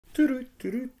Hi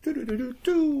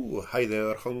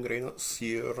there, Hungry Nuts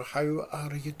here. How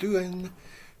are you doing?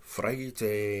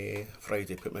 Friday,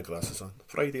 put my glasses on.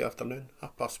 Friday afternoon,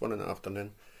 1:30 in the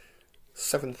afternoon,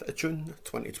 7th of June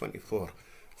 2024.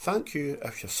 Thank you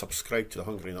if you're subscribed to the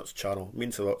Hungry Nuts channel. It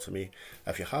means a lot to me.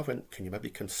 If you haven't, can you maybe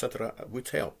consider it? It would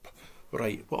help.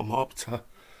 Right, what I'm up to?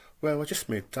 Well, I just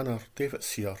made dinner.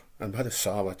 David's here, and we had a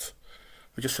salad.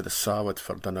 We just had a salad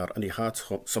for dinner, and he had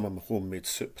some of my homemade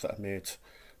soup that I made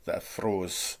that I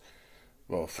froze.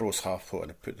 Well, I froze half of it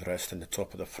and I put the rest in the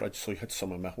top of the fridge, so he had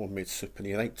some of my homemade soup and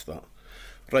he liked that.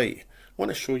 Right, I want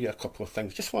to show you a couple of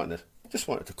things. Just wanted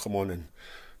to come on and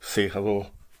say hello.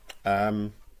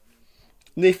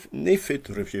 No food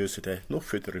reviews today,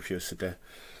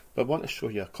 but I want to show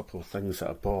you a couple of things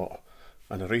that I bought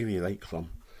and I really like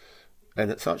them. And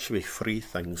it's actually free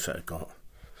things that I got.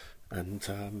 And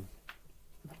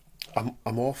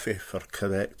I'm off for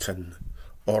collecting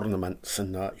ornaments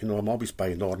and that. You know, I'm always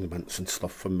buying ornaments and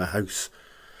stuff from my house.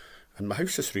 And my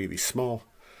house is really small.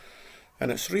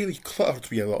 And it's really cluttered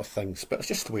with a lot of things, but it's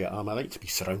just the way I am. I like to be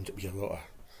surrounded with a lot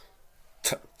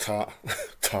of tart,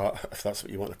 if that's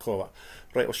what you want to call it.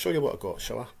 Right, I'll show you what I got,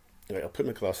 shall I? Right, I'll put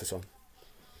my glasses on.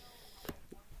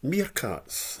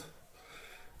 Meerkats.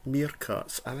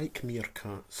 Meerkats. I like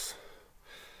meerkats.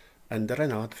 And they're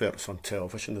in adverts on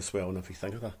television as well and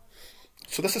everything like that.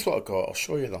 So this is what I got. I'll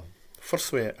show you them.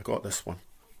 Firstly, I got this one.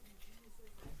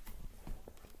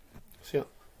 See it?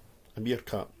 A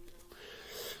meerkat.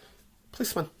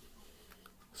 Policeman.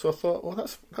 So I thought, oh,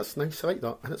 that's nice. I like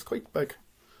that, and it's quite big.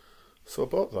 So I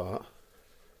bought that.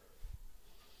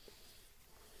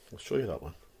 I'll show you that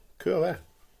one. Cool, eh?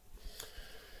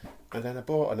 And then I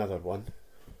bought another one.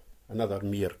 Another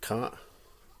meerkat.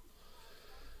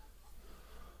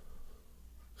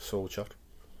 Soldier.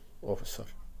 Officer.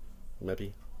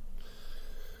 Maybe.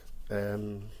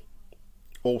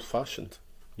 Old-fashioned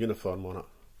uniform on it.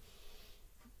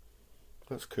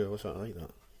 That's cool, isn't it? I like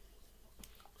that.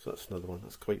 So that's another one.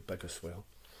 That's quite big as well.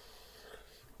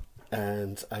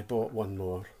 And I bought one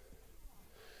more.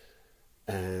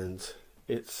 And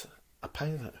it's a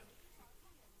pilot.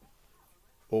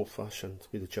 Old-fashioned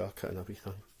with the jacket and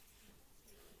everything.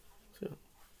 See it?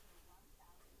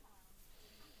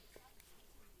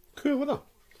 Cool, isn't it?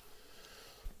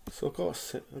 So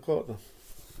I got them.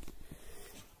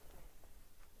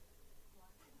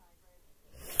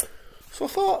 So I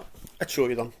thought I'd show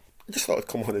you them. I just thought I'd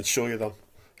come on and show you them.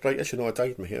 Right, as you know, I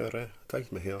dyed my hair.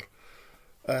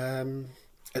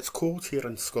 It's cold here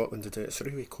in Scotland today. It's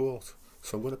really cold.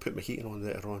 So I'm going to put my heating on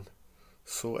later on.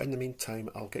 So in the meantime,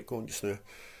 I'll get going just now.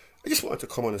 I just wanted to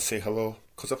come on and say hello,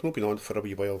 because I've not been on for a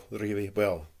wee while, really.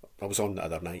 Well, I was on the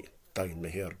other night, dyeing my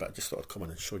hair, but I just thought I'd come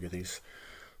on and show you these.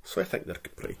 So I think they're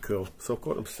pretty cool. So I've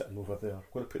got them sitting over there. I'm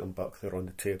going to put them back there on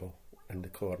the table in the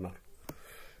corner.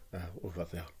 Over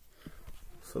there.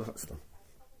 So that's them.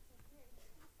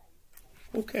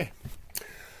 Okay.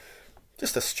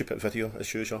 Just a stupid video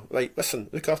as usual. Right, listen,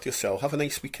 look after yourself. Have a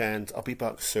nice weekend. I'll be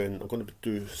back soon. I'm going to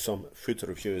do some food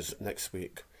reviews next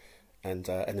week. And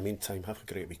in the meantime, have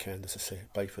a great weekend, as I say.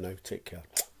 Bye for now. Take care.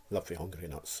 Love you, Hungry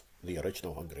Nuts. The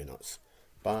original Hungry Nuts.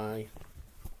 Bye.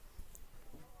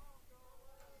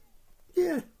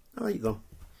 Yeah, I like them.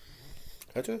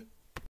 I do.